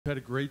You had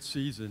a great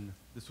season.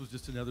 This was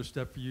just another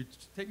step for you.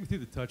 Just take me through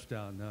the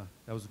touchdown.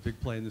 That was a big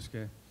play in this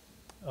game.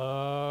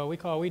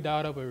 We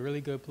dialed up a really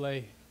good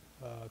play.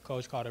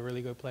 Coach called a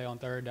really good play on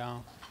third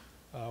down.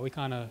 We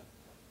kind of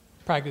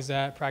practiced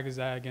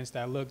that against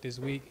that look this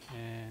week,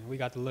 and we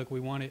got the look we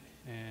wanted.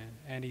 And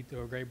Andy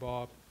threw a great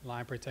ball,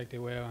 line protected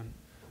well, and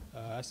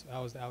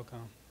that was the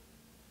outcome.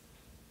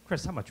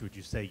 Chris, how much would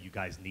you say you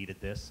guys needed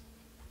this?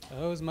 It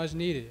was much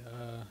needed.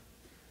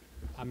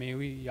 I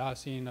mean, y'all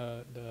seen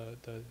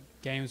the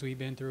games we've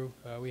been through.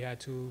 We had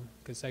 2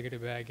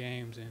 consecutive bad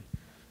games, and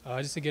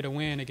just to get a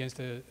win against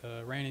the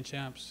reigning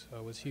champs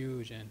was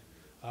huge, and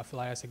I feel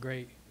like that's a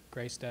great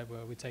step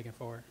we're taking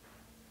forward.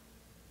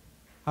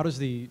 How does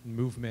the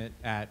movement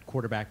at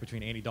quarterback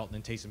between Andy Dalton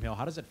and Taysom Hill,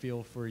 how does it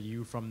feel for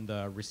you from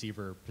the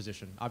receiver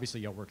position? Obviously,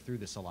 you'll work through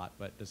this a lot,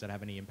 but does that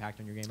have any impact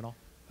on your game at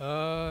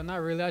all?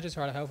 Not really. I just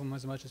try to help them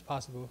as much as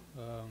possible.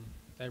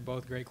 They're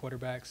both great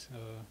quarterbacks,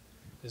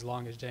 as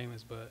long as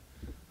Jameis, but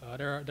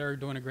they're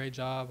doing a great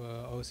job.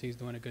 OC's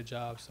doing a good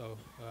job, so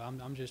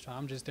I'm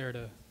just there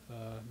to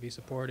be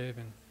supportive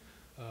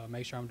and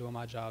make sure I'm doing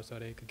my job so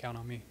they can count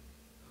on me.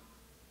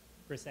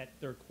 Chris, that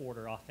third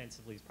quarter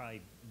offensively is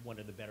probably one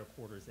of the better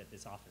quarters that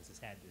this offense has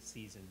had this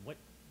season. What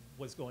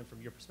was going,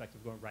 from your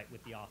perspective, going right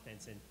with the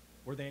offense, and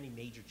were there any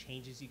major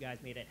changes you guys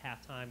made at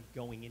halftime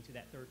going into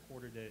that third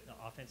quarter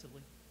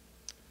offensively?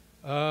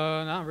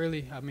 Not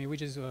really. I mean, we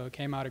just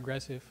came out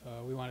aggressive.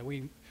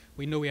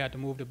 We knew we had to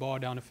move the ball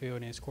down the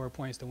field and score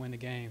points to win the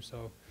game.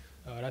 So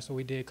that's what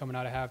we did coming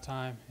out of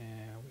halftime,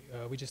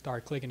 and we just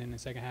started clicking in the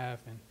second half.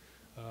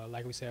 And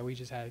like we said, we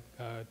just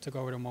took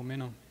over the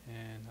momentum,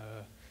 and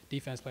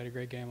defense played a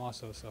great game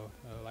also. So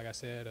like I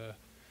said,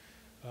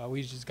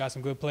 we just got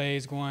some good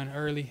plays going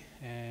early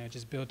and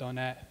just built on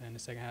that in the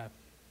second half.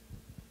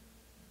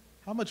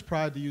 How much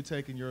pride do you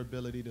take in your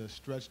ability to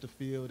stretch the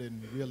field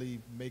and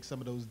really make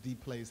some of those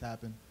deep plays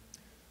happen?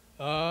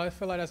 I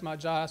feel like that's my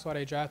job. That's why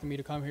they drafted me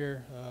to come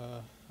here.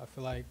 I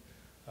feel like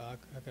I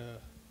could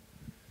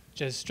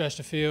just stretch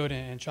the field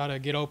and try to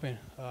get open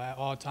at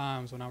all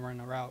times when I'm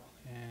running a route.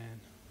 And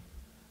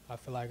I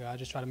feel like I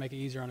just try to make it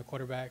easier on the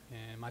quarterback,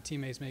 and my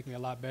teammates make me a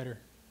lot better.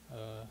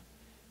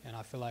 And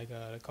I feel like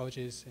the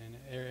coaches and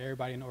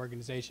everybody in the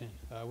organization,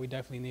 we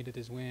definitely needed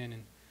this win,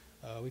 and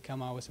we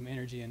come out with some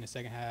energy in the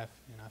second half,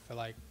 and I feel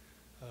like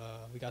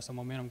we got some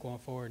momentum going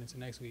forward into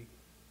next week.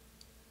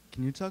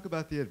 Can you talk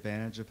about the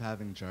advantage of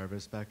having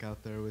Jarvis back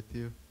out there with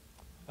you?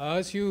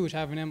 It's huge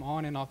having him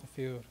on and off the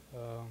field.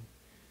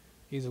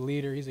 He's a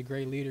leader. He's a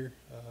great leader,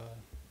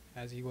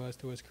 as he was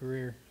through his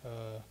career.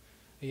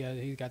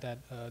 He's got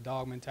that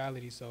dog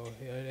mentality, so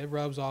it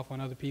rubs off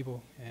on other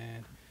people.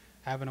 And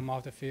having him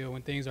off the field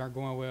when things aren't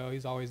going well,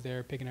 he's always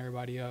there picking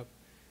everybody up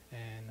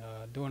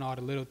and doing all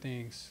the little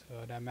things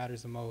that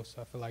matters the most.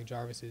 I feel like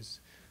Jarvis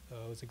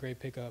was a great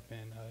pickup,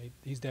 and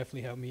he's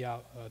definitely helped me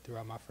out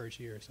throughout my first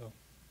year. So,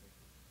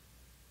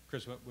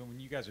 Chris, when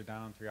you guys are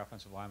down 3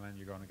 offensive linemen,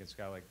 you're going against a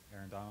guy like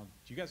Aaron Donald,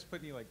 do you guys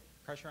put any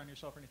pressure on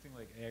yourself or anything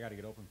like, hey, I got to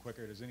get open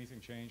quicker? Does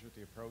anything change with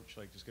the approach,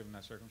 just given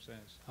that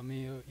circumstance? I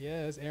mean,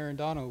 yeah, it's Aaron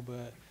Donald,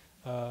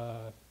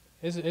 but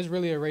it's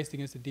really a race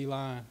against the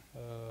D-line,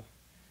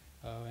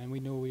 and we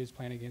knew we was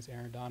playing against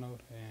Aaron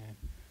Donald,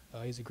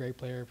 and he's a great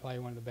player, probably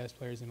one of the best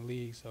players in the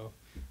league. So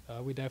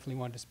we definitely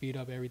wanted to speed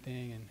up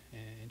everything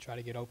and try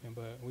to get open,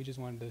 but we just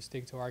wanted to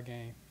stick to our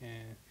game,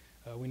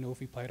 and we knew if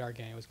we played our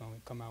game, it was going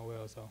to come out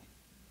well. So.